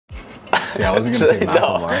See, I wasn't gonna pick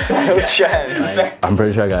Macklemore. No chance. I'm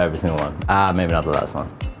pretty sure I got every single one. Maybe not the last one.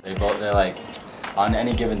 They're like, on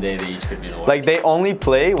any given day, they each could be the worst. Like, they only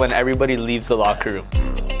play when everybody leaves the locker room.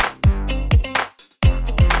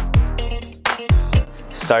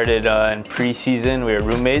 Started in preseason, we were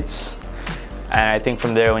roommates. And I think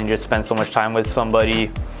from there, when you just spend so much time with somebody,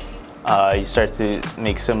 you start to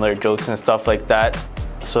make similar jokes and stuff like that.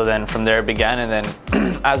 So then from there it began, and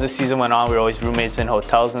then as the season went on, we were always roommates in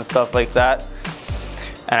hotels and stuff like that.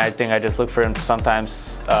 And I think I just look for him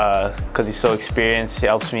sometimes because he's so experienced. He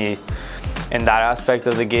helps me in that aspect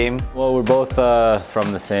of the game. Well, we're both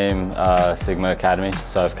from the same Sigma Academy,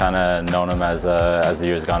 so I've kind of known him as the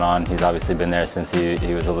years gone on. He's obviously been there since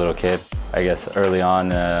he was a little kid. I guess early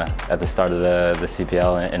on, at the start of the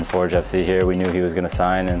CPL in Forge FC here, we knew he was going to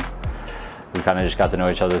sign, and we kind of just got to know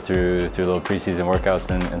each other through little preseason workouts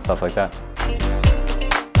and stuff like that.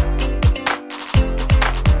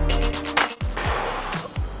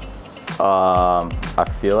 I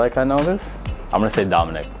feel like I know this. I'm going to say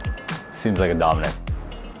Dominic. Seems like a Dominic.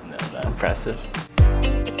 No, that's impressive.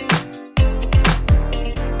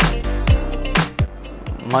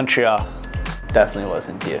 Montreal definitely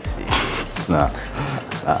wasn't DFC. No.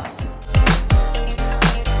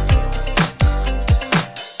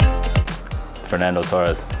 Fernando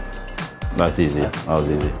Torres. That's easy. That was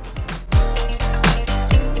easy.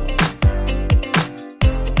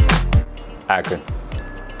 Akron.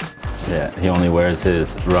 Yeah, he only wears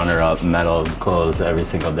his runner-up metal clothes every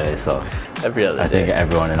single day, so Every other day. I think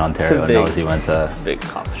everyone in Ontario knows he went to. It's a big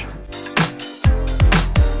accomplishment.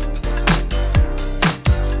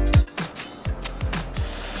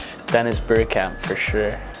 Dennis Bergkamp for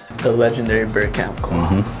sure. The legendary Bergkamp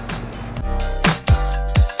goal.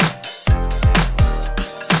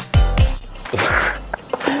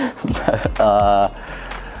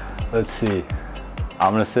 Let's see.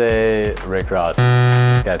 I'm gonna say Rick Ross.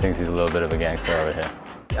 This guy thinks he's a little bit of a gangster over here.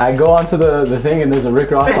 I go onto the thing and there's a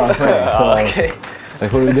Rick Ross song playing, so Okay.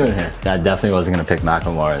 like, what are we doing here? I definitely wasn't gonna pick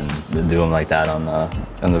Macklemore and do him like that on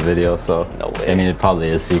the video. So No way. I mean, it probably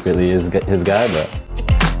is secretly his guy, but.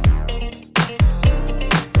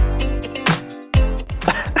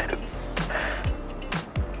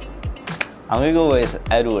 I'm gonna go with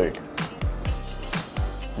Edward.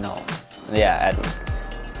 No. Yeah, Edward.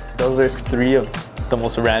 Those are three of the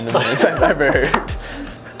most random names I've ever heard.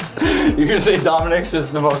 You're gonna say Dominic's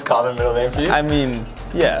just the most common middle name for you? I mean,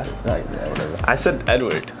 yeah. Like, yeah, whatever. I said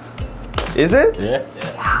Edward. Is it? Yeah.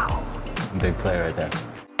 Wow. Big play right there.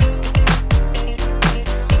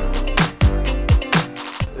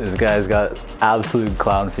 This guy's got absolute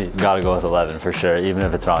clown feet. Gotta go with 11 for sure, even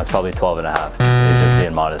if it's wrong. It's probably 12 and a half. He's just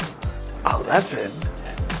being modest. Oh, that's been.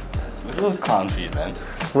 Look at those clown feet, man.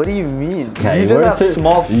 What do you mean? Yeah, you just have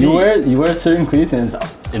small feet. You wear certain cleats and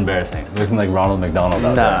it's embarrassing. Looking like Ronald McDonald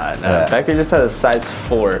out Nah. there. Yeah. Bekker just had a size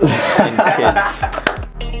 4 in kids.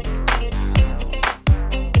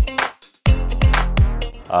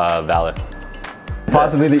 Valor.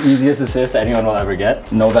 Possibly the easiest assist anyone will ever get.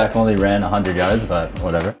 Novak only ran 100 yards, but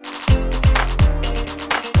whatever.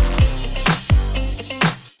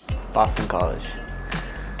 Boston College.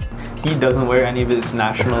 He doesn't wear any of his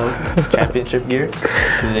national championship gear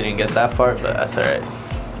because they didn't get that far, but that's all right.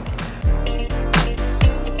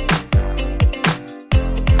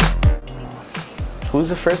 Who's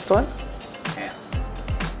the first one?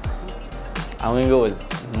 I'm gonna go with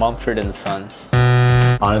Mumford and Sons.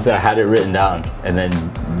 Honestly, I had it written down, and then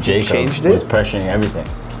Jacob Changed it? was pressuring everything.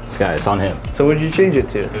 This guy, it's on him. So what did you change it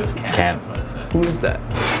to? It was Cam. That's what it said. Who's that?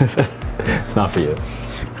 It's not for you.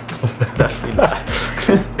 Definitely not.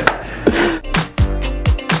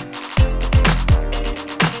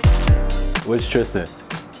 Which Tristan?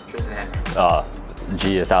 Tristan Henry.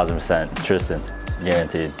 G, 1000%. Tristan,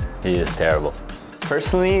 guaranteed. He is terrible.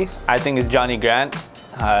 Personally, I think it's Johnny Grant.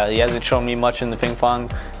 He hasn't shown me much in the ping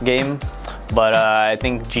pong game, but I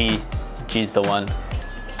think G's the one.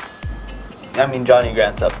 I mean, Johnny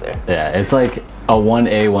Grant's up there. Yeah, it's like a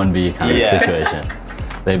 1A, 1B kind of situation.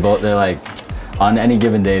 They're like, on any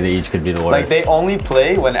given day, they each could be the worst. Like, they only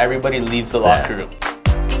play when everybody leaves the locker room.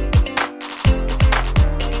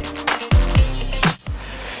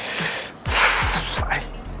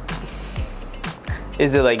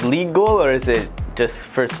 Is it like league goal or is it just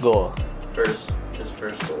first goal? Just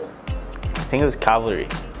first goal. I think it was Cavalry.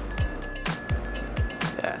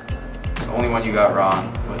 Yeah. The only one you got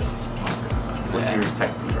wrong was what you were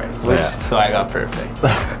technically right. So So I got perfect.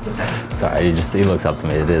 the second. Sorry, he looks up to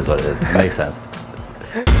me. It is what it is. It makes sense.